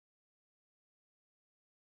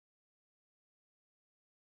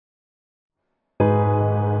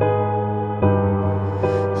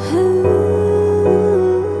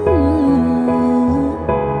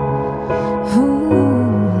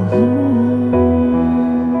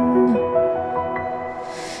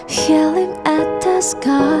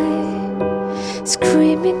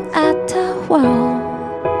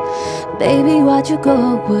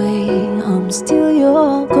go away, I'm still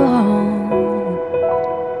your girl.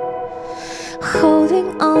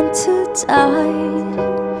 Holding on too tight,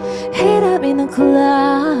 hid up in the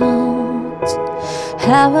clouds.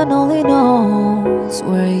 Heaven only knows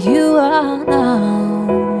where you are now.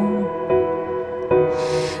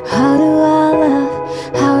 How do I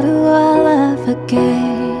love, how do I love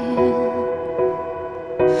again?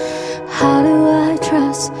 How do I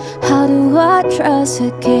trust, how do I trust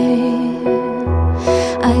again?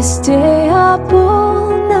 I stay up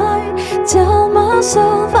all night, tell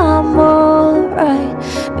myself I'm alright.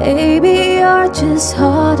 Baby, you're just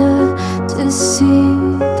harder to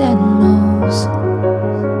see than most.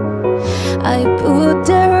 I put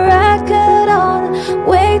the record on,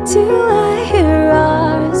 wait till I hear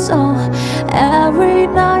our song. Every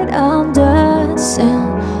night I'm dancing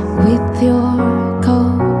with your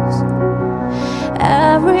ghost.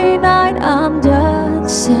 Every night I'm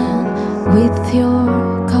dancing with your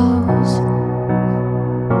ghost.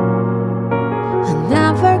 I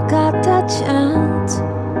never got that chance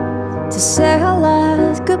to say our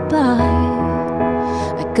last goodbye.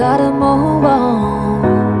 I gotta move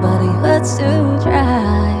on, but it hurts to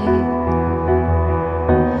try.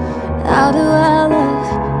 How do I love,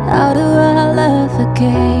 how do I love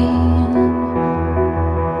again?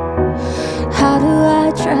 How do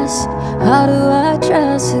I trust, how do I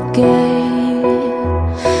trust again?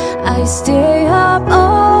 I stay up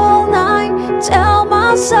all night, tell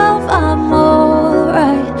myself I'm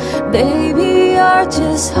alright. Baby, you're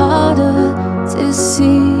just harder to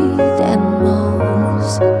see than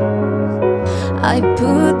most. I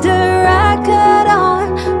put the record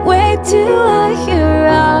on, wait till I hear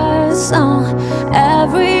our song.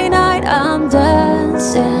 Every night I'm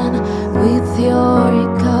dancing with your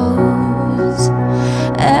ghost.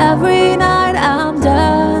 Every night I'm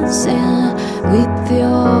dancing with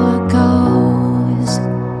your ghost.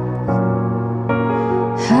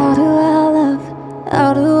 How do I love,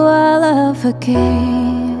 how do I love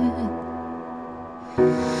again?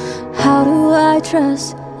 How do I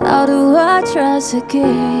trust, how do I trust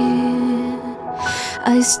again?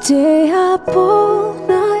 I stay up all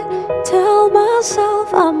night, tell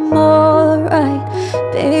myself I'm alright.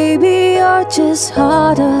 Baby, you're just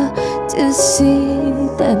harder to see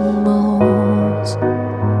than most.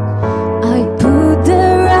 I put the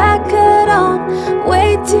record on,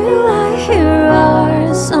 wait till I